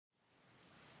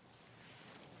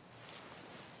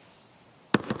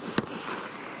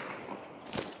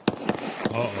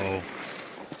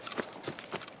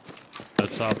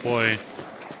our boy.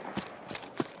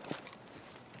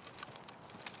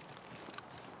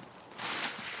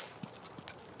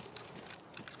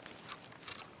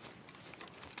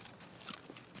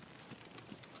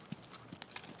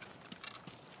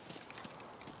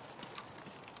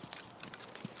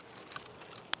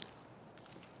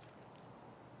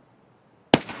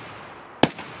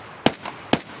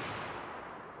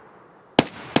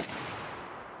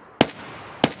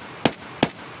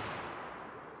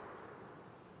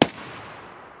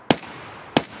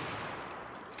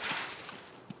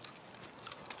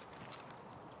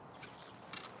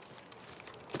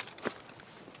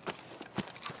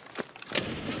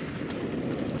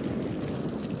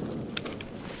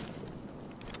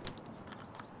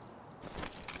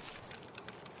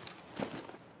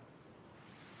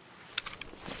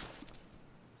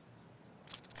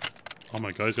 Oh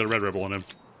my god, he's got a red rebel on him.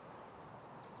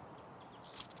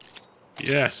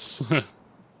 Yes! Come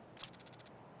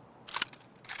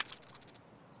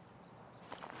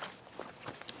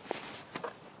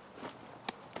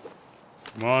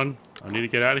on, I need to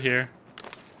get out of here.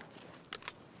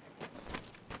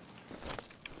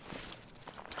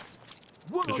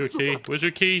 Where's your key? Where's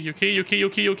your key? Your key, your key, your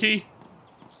key, your key!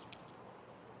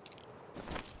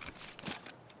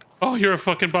 Oh, you're a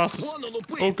fucking bastard!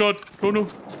 Oh god, oh no!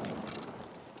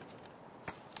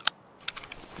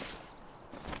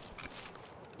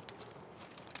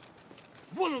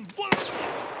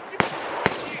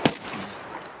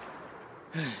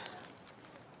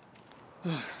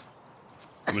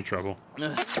 I'm in trouble.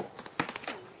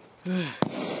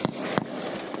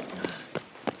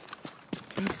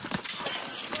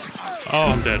 Oh,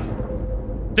 I'm dead.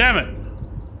 Damn it!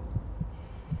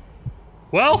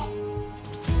 Well,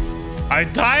 I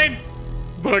died,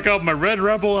 but I got my red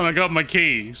rebel and I got my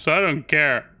key, so I don't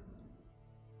care.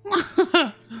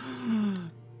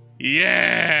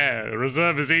 Yeah!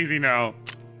 Reserve is easy now.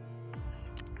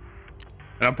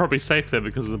 And I'm probably safe there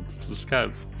because of the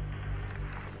scavs.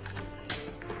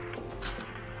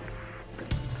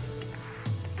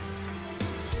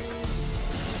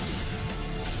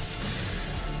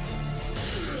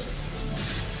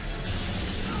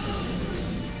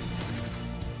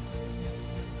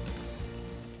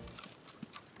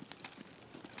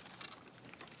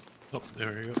 Oh,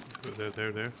 there we go.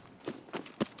 There.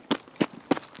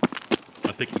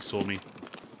 I think he saw me.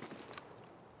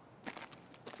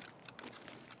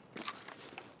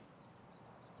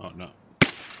 Oh, no.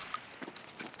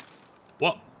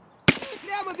 What?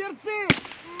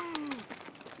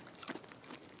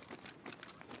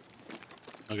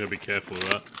 I'm gonna be careful of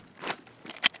that.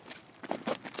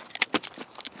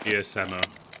 Yes, ammo.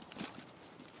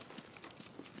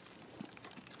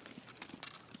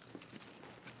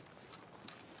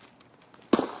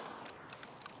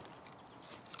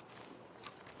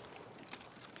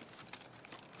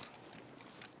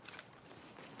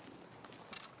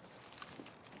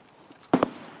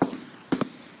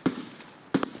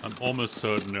 I'm almost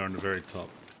certain they're on the very top.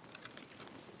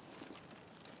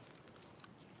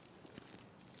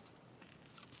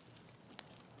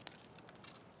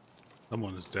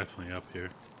 Someone is definitely up here.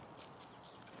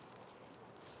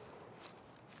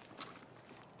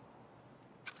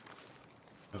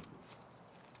 Oh.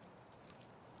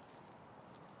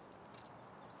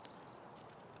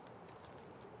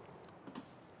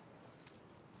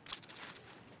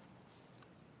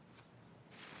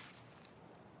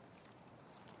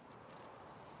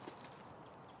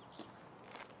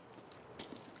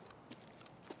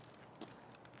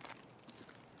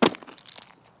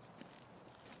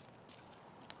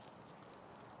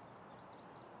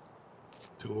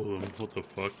 Two of them, what the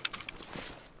fuck?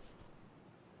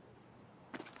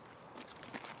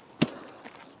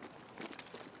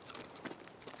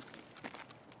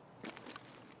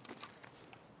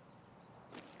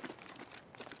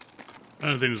 I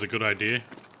don't think it was a good idea.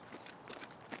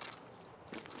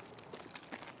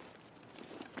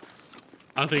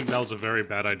 I think that was a very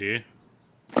bad idea.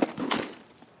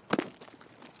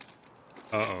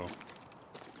 Uh-oh.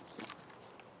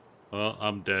 Well,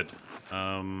 I'm dead.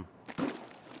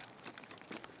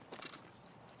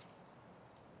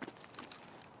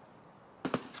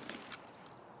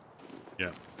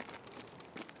 Yeah.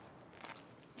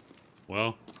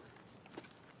 Well.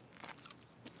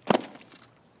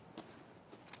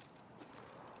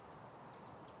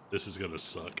 This is gonna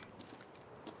suck.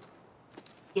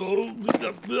 Oh,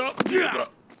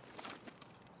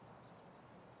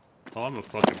 I'm a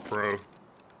fucking pro.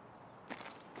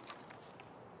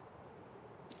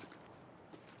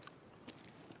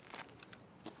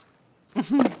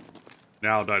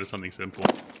 Now I'll die to something simple.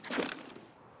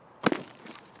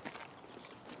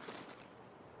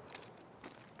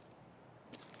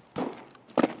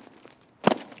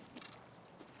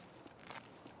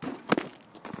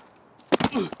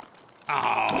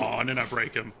 Oh, and then I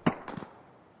break him.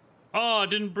 Oh, I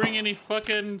didn't bring any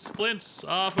fucking splints.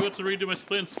 Oh, I forgot to redo my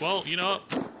splints. Well, you know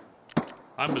what?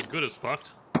 I'm as good as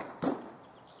fucked.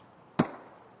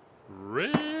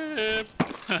 Rip.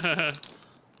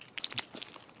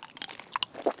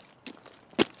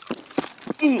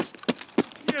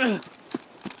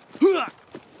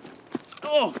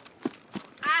 Oh.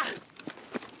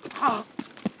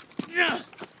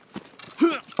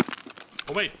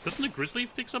 Oh wait, doesn't a grizzly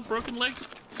fix up broken legs?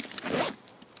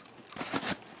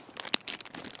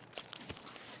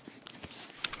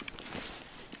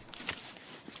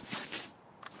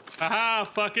 Haha,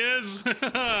 fuckers!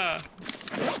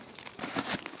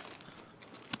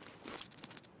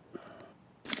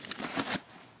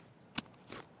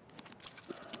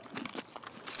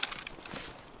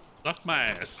 Suck my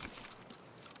ass.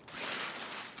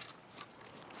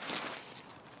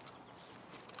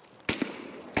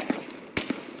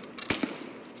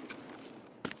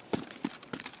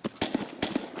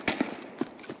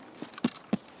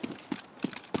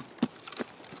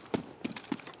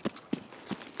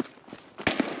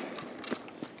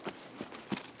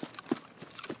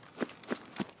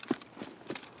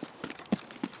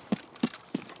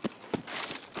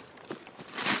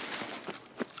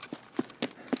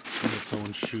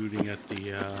 Someone shooting at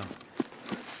the,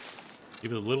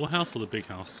 either the little house or the big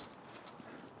house.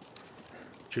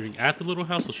 Shooting at the little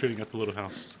house or shooting at the little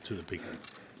house to the big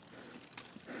house?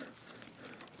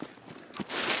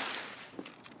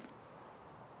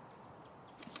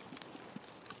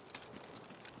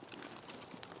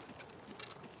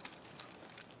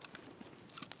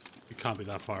 It can't be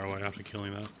that far away after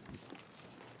killing that.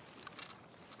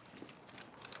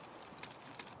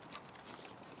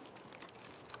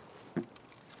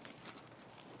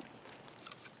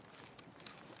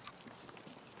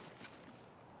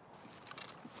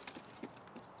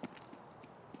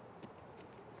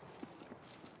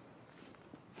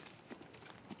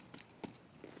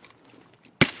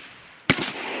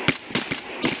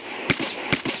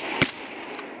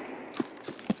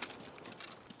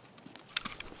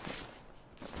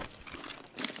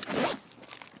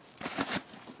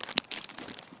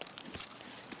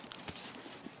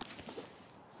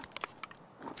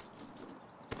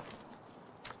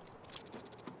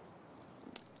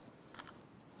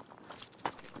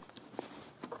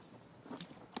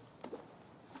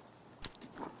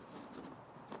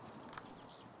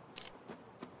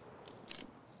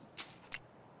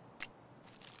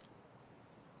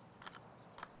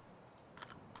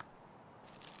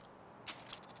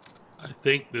 I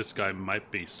think this guy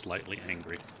might be slightly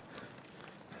angry.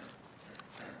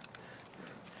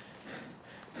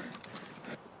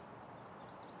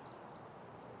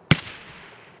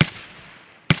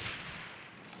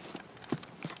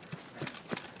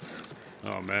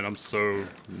 Oh man, I'm so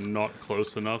not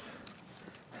close enough.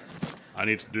 I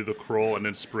need to do the crawl and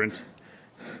then sprint.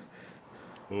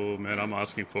 Oh man, I'm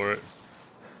asking for it.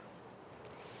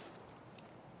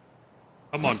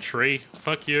 Come on, tree.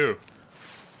 Fuck you.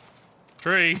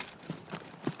 Tree.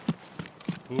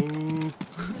 Ooh.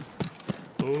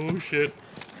 Oh shit.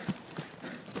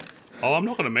 Oh, I'm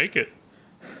not gonna make it.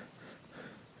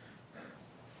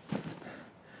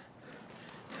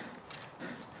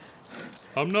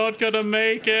 I'm not gonna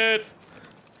make it.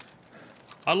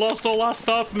 I lost all our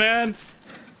stuff, man.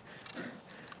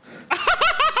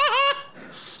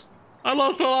 I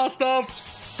lost all our stuff.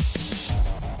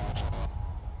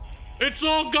 It's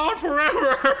all gone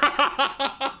forever.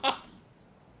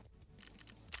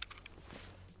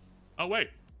 Oh, wait.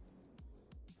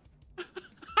 Woo!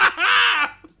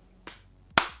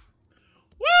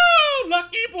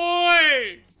 Lucky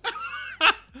boy!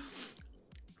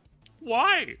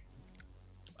 Why?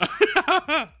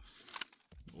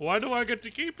 Why do I get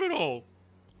to keep it all?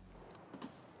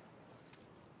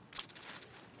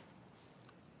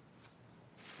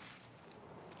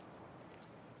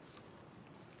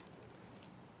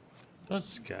 That's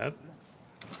scared.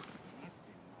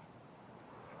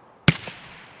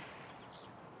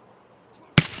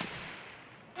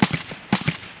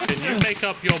 Can you make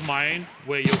up your mind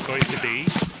where you're going to be?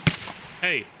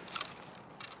 Hey.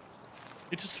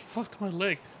 It just fucked my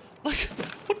leg. Like,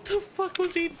 what the fuck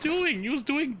was he doing? He was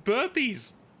doing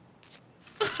burpees.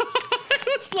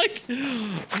 It was like...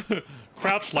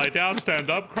 crouch, lie down, stand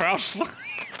up, crouch, lie.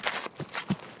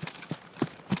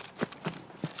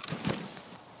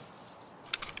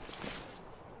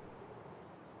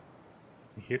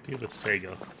 He hit me with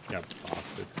Sega. Yeah,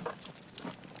 bastard.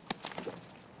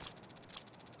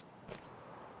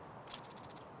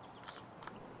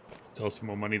 Tell us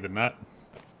more money than that.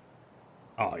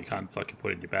 Oh, you can't fucking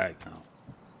put it in your bag now.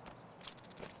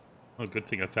 Oh, good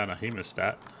thing I found a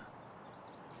hemostat.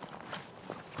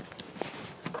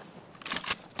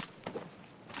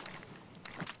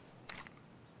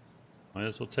 Might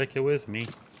as well take it with me.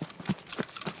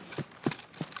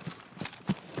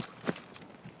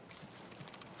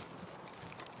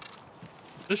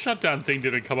 The shutdown thing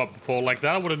didn't come up before like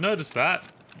that. I would have noticed that.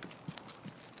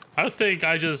 I think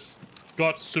I just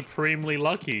got supremely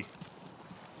lucky.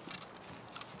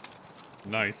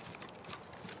 Nice.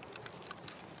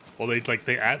 Well, I think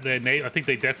they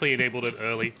definitely enabled it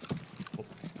early.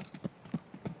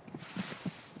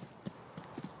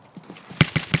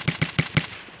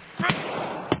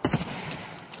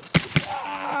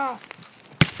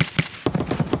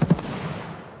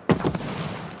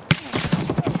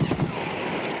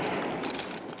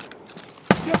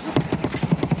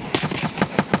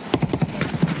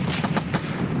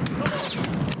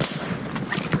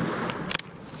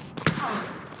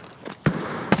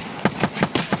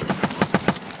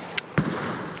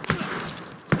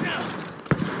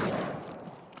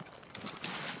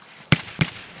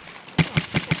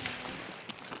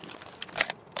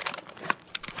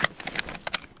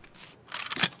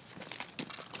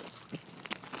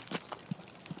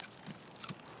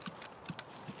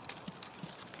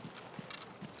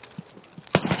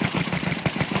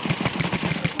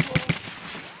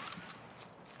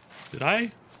 Did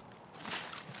I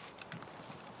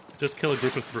just kill a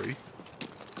group of 3?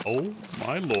 Oh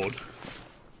my lord.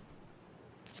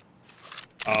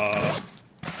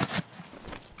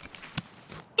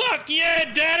 Fuck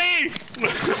yeah, daddy!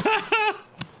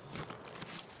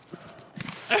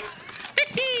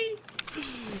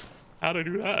 How'd I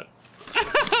do that?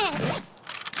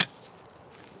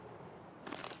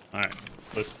 Alright,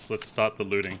 let's start the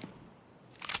looting.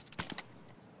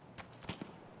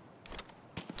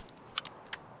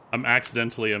 I'm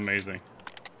accidentally amazing.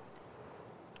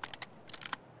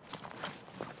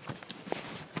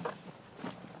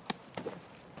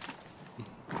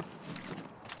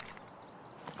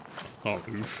 Oh,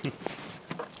 oof.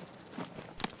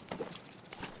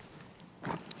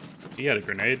 He had a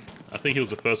grenade. I think he was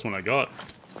the first one I got.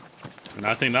 And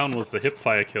I think that one was the hip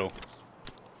fire kill.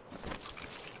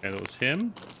 And it was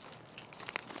him.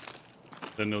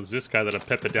 Then there was this guy that I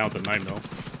peppered down with a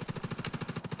 9mm.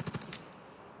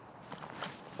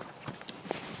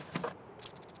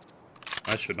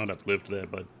 I should not have lived there,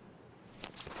 but...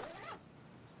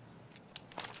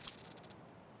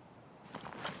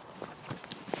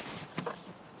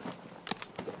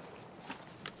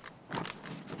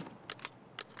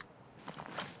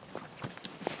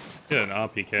 Yeah, an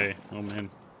RPK. Oh, man.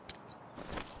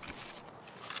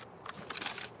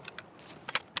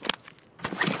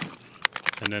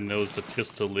 And then there was the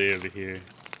pistolier over here.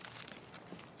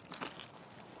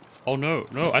 Oh, no.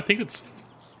 No, I think it's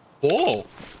 4.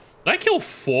 Did I kill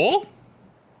 4?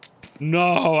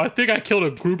 No, I think I killed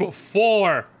a group of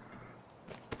 4.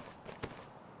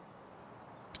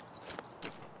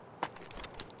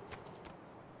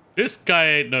 This guy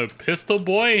ain't no pistol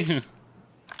boy.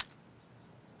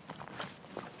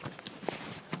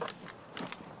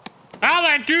 How'd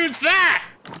I do that?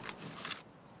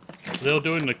 They were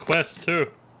doing the quest too.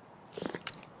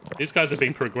 These guys have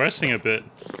been progressing a bit.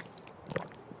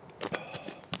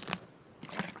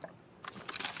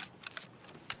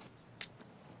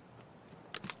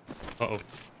 Uh-oh.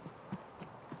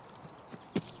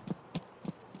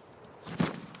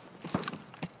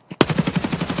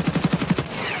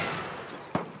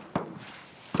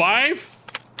 Five?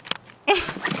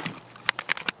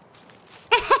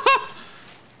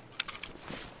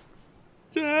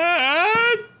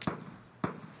 Dad?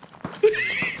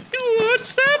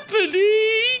 What's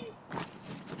happening?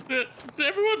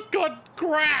 Everyone's got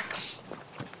cracks.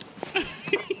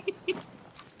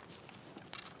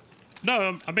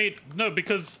 No, I mean, no,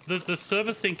 because the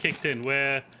server thing kicked in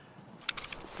where,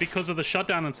 because of the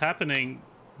shutdown that's happening,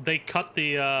 they cut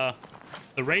the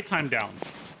raid time down.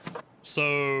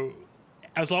 So,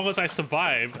 as long as I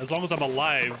survive, as long as I'm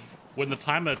alive, when the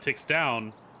timer ticks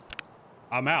down,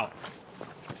 I'm out.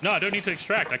 No, I don't need to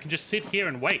extract. I can just sit here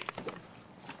and wait.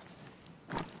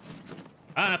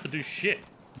 I don't have to do shit.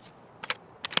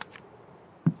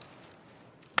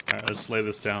 Alright, let's lay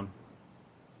this down.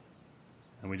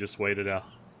 And we just wait it out.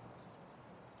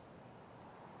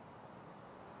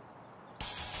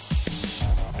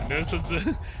 And there's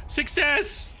the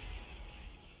success!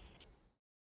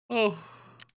 Oh.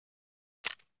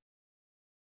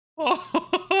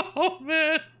 Oh,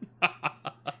 man.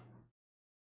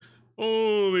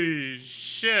 Holy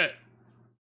shit.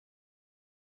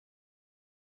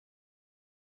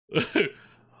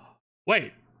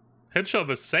 Wait. Headshot of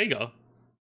a Sega?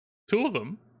 2 of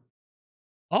them?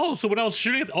 Oh, so when I was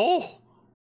shooting it, oh,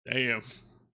 damn.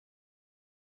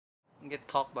 Get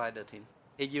caught by the team.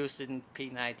 They use in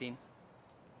P19.